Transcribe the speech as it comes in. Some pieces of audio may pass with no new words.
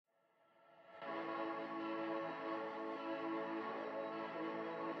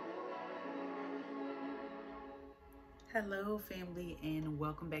Hello family, and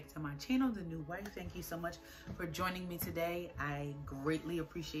welcome back to my channel, The New Wife. Thank you so much for joining me today. I greatly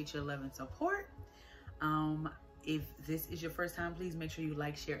appreciate your love and support. If this is your first time, please make sure you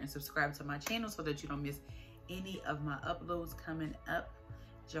like, share, and subscribe to my channel so that you don't miss any of my uploads coming up.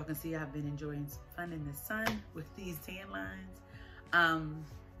 As y'all can see, I've been enjoying some fun in the sun with these tan lines.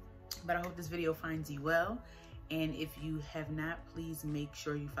 But I hope this video finds you well. And if you have not, please make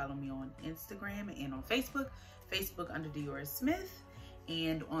sure you follow me on Instagram and on Facebook. Facebook under Diora Smith,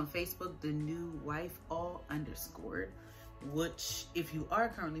 and on Facebook, The New Wife all underscored, which if you are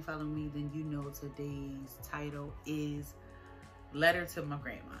currently following me, then you know today's title is Letter to My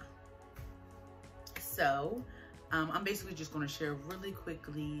Grandma. So I'm basically just going to share really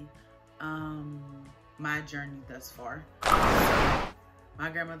quickly my journey thus far. My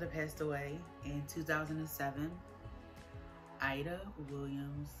grandmother passed away in 2007, Ida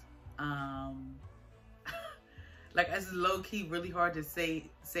Williams. Like, it's low-key really hard to say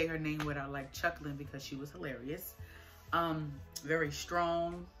her name without like chuckling because she was hilarious. Very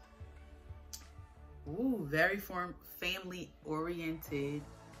strong. Very family-oriented.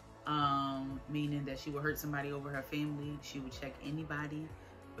 Meaning that she would hurt somebody over her family. She would check anybody,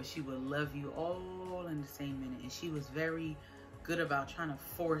 but she would love you all in the same minute. And she was very good about trying to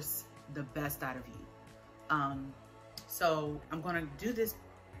force the best out of you. So I'm gonna do this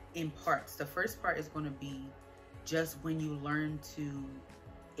in parts. The first part is gonna be just when you learn to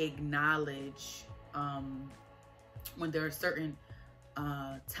acknowledge when there are certain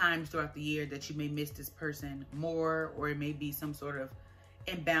times throughout the year that you may miss this person more, or it may be some sort of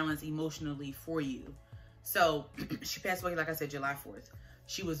imbalance emotionally for you. So she passed away, like I said, July 4th.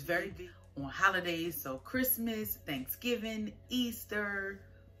 She was very big on holidays, so Christmas, Thanksgiving, Easter,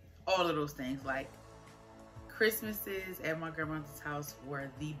 all of those things. Like, Christmases at my grandmother's house were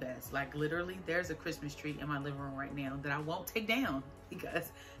the best. Like, literally, there's a Christmas tree in my living room right now that I won't take down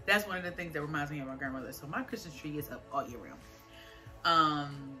because that's one of the things that reminds me of my grandmother. So my Christmas tree is up all year round.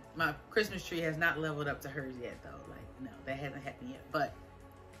 My Christmas tree has not leveled up to hers yet, though. Like, no, that hasn't happened yet. But,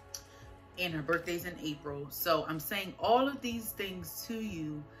 and her birthday's in April. So I'm saying all of these things to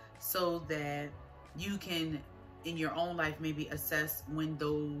you so that you can, in your own life, maybe assess when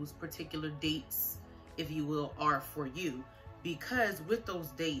those particular dates, if you will, are for you. Because with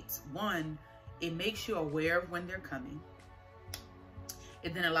those dates, one, it makes you aware of when they're coming.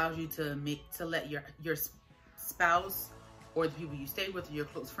 It then allows you to let your spouse or the people you stay with, or your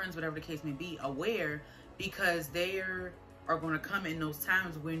close friends, whatever the case may be, aware, because they are going to come in those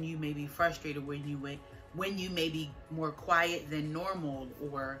times when you may be frustrated, when you may be more quiet than normal,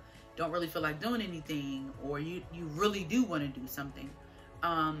 or don't really feel like doing anything, or you really do want to do something.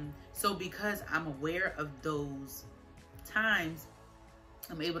 So because I'm aware of those times,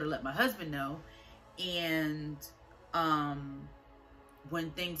 I'm able to let my husband know. And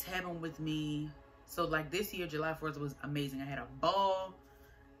when things happen with me, so like this year, July 4th was amazing. I had a ball.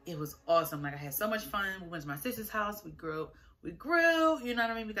 It was awesome. Like, I had so much fun. We went to my sister's house. We grilled, you know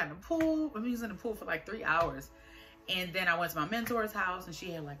what I mean? We got in the pool. We was in the pool for like 3 hours. And then I went to my mentor's house, and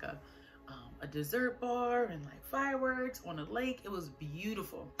she had like a dessert bar and like fireworks on the lake. It was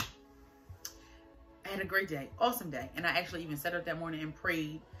beautiful. I had a great day, awesome day. And I actually even sat up that morning and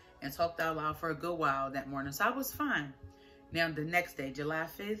prayed and talked out loud for a good while that morning. So I was fine. Now the next day, July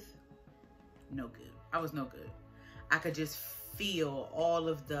 5th, no good. I was no good. I could just feel all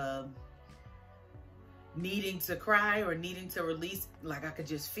of the needing to cry or needing to release. Like, I could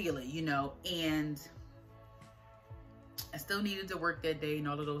just feel it, you know, and I still needed to work that day and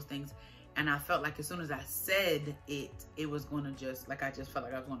all of those things. And I felt like as soon as I said it, it was going to just, like, I just felt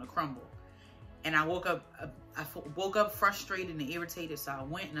like I was going to crumble. And I woke up frustrated and irritated. So I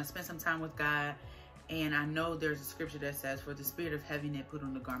went and I spent some time with God. And I know there's a scripture that says, for the spirit of heaviness, put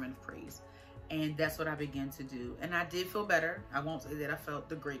on the garment of praise. And that's what I began to do. And I did feel better. I won't say that I felt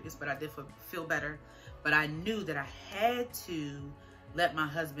the greatest, but I did feel better. But I knew that I had to let my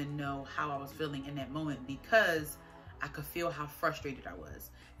husband know how I was feeling in that moment, because I could feel how frustrated I was.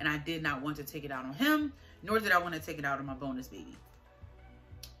 And I did not want to take it out on him, nor did I want to take it out on my bonus baby.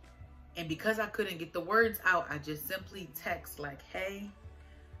 And because I couldn't get the words out, I just simply text like, hey,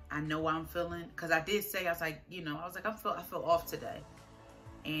 I know how I'm feeling. Because I did say, I was like, you know, I feel off today.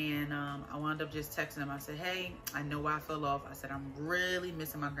 And I wound up just texting him. I said, hey, I know why I feel off. I said, I'm really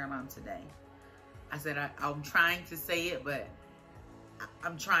missing my grandma today. I said, I'm trying to say it, but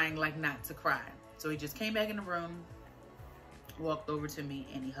I'm trying like not to cry. So he just came back in the room, walked over to me,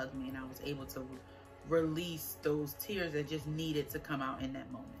 and he hugged me, and I was able to release those tears that just needed to come out in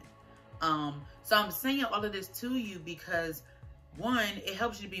that moment. So I'm saying all of this to you because one, it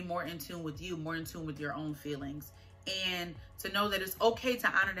helps you to be more in tune with you, more in tune with your own feelings. And to know that it's okay to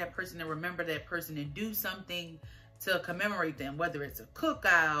honor that person and remember that person and do something to commemorate them, whether it's a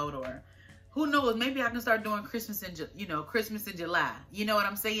cookout or who knows, maybe I can start doing Christmas in, Christmas in July. You know what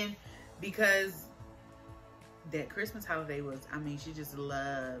I'm saying? Because that Christmas holiday was, I mean, she just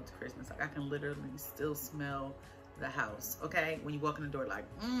loved Christmas. Like I can literally still smell the house, okay? When you walk in the door, like,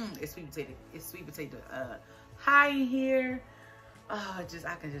 it's sweet potato pie in here. Oh,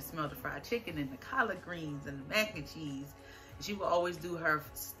 I can just smell the fried chicken and the collard greens and the mac and cheese. She would always do her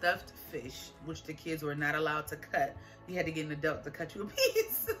stuffed fish, which the kids were not allowed to cut. You had to get an adult to cut you a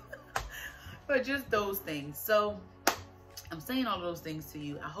piece. But just those things. So I'm saying all those things to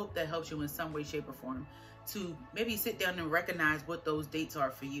you. I hope that helps you in some way, shape, or form to maybe sit down and recognize what those dates are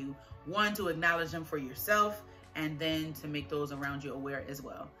for you. One, to acknowledge them for yourself, and then to make those around you aware as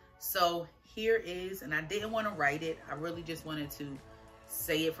well. So here is, and I didn't want to write it. I really just wanted to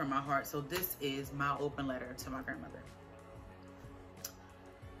say it from my heart. So this is my open letter to my grandmother.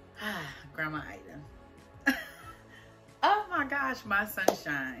 Grandma Ida. Oh my gosh, my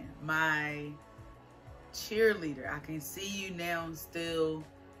sunshine, my cheerleader. I can see you now still.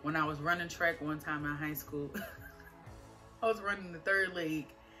 When I was running track one time in high school, I was running the third leg,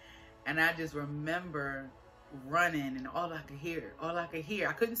 and I just remember running, and all I could hear,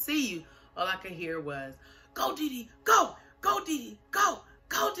 I couldn't see you. All I could hear was, "Go, Didi, go! Go, Didi, go!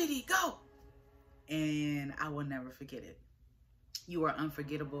 Go, Didi, go!" And I will never forget it. You are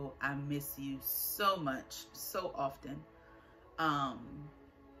unforgettable. I miss you so much, so often.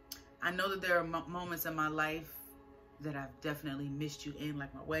 I know that there are moments in my life that I've definitely missed you in,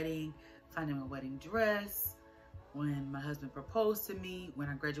 like my wedding, finding my wedding dress, when my husband proposed to me, when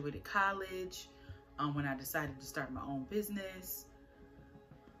I graduated college, when I decided to start my own business.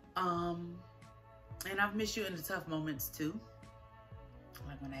 And I've missed you in the tough moments too.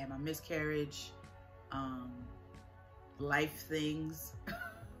 Like when I had my miscarriage, life things.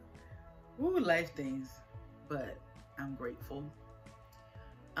 Ooh, life things. But I'm grateful.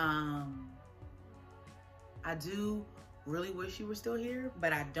 I do really wish you were still here,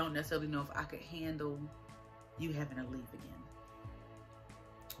 but I don't necessarily know if I could handle you having to leave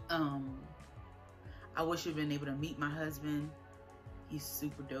again. I wish you'd been able to meet my husband. He's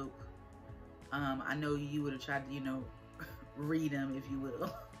super dope. I know you would have tried to, read him, if you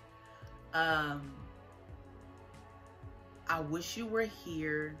will. I wish you were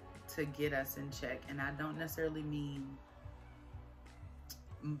here to get us in check, and I don't necessarily mean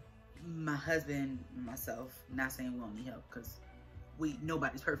my husband, myself, not saying we don't need help, because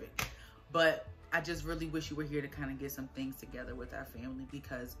nobody's perfect, but I just really wish you were here to kind of get some things together with our family,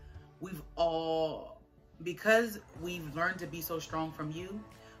 because we've learned to be so strong from you,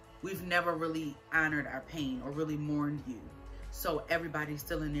 we've never really honored our pain or really mourned you. So everybody's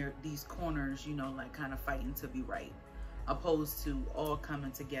still in these corners, like kind of fighting to be right, opposed to all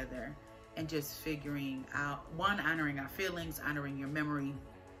coming together and just figuring out, one, honoring our feelings, honoring your memory,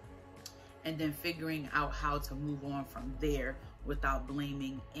 and then figuring out how to move on from there without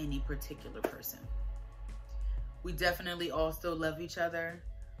blaming any particular person. We definitely all still love each other.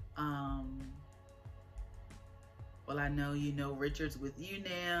 Well, I know Richard's with you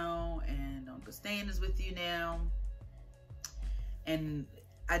now, and Uncle Stan is with you now. And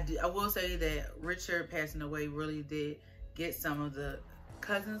I will say that Richard passing away really did get some of the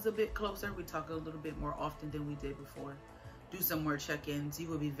cousins a bit closer. We talk a little bit more often than we did before. Do some more check-ins. You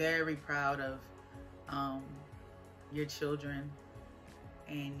will be very proud of your children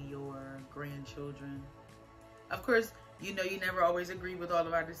and your grandchildren. Of course, you never always agree with all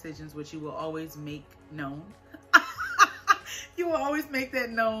of our decisions, which you will always make known. You will always make that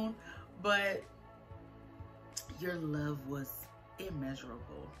known, but your love was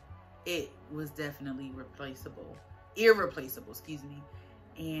immeasurable. It was definitely irreplaceable, excuse me.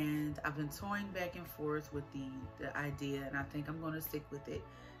 And I've been toying back and forth with the idea, and I think I'm going to stick with it,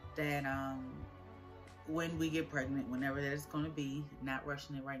 that when we get pregnant, whenever that is going to be, not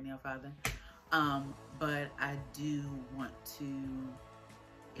rushing it right now, Father, but I do want to,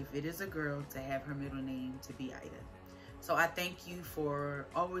 if it is a girl, to have her middle name to be Ida. So I thank you for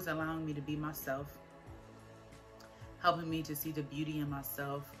always allowing me to be myself, helping me to see the beauty in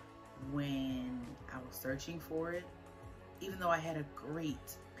myself when I was searching for it. Even though I had a great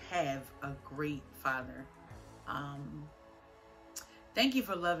father. Thank you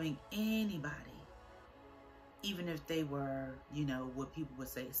for loving anybody, even if they were, what people would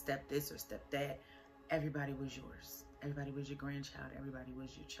say, step this or step that. Everybody was yours. Everybody was your grandchild. Everybody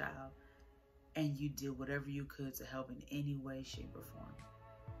was your child. And you did whatever you could to help in any way, shape, or form.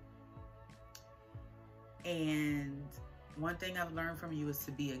 And one thing I've learned from you is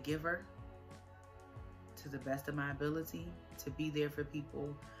to be a giver, to the best of my ability to be there for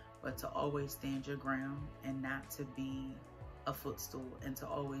people, but to always stand your ground and not to be a footstool, and to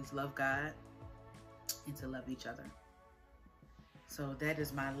always love God and to love each other. So that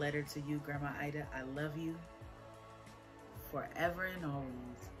is my letter to you, Grandma Ida. I love you forever and always.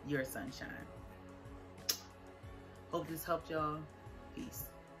 Your sunshine. Hope this helped y'all. Peace.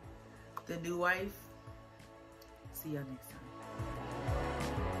 The New Wife. See y'all next time.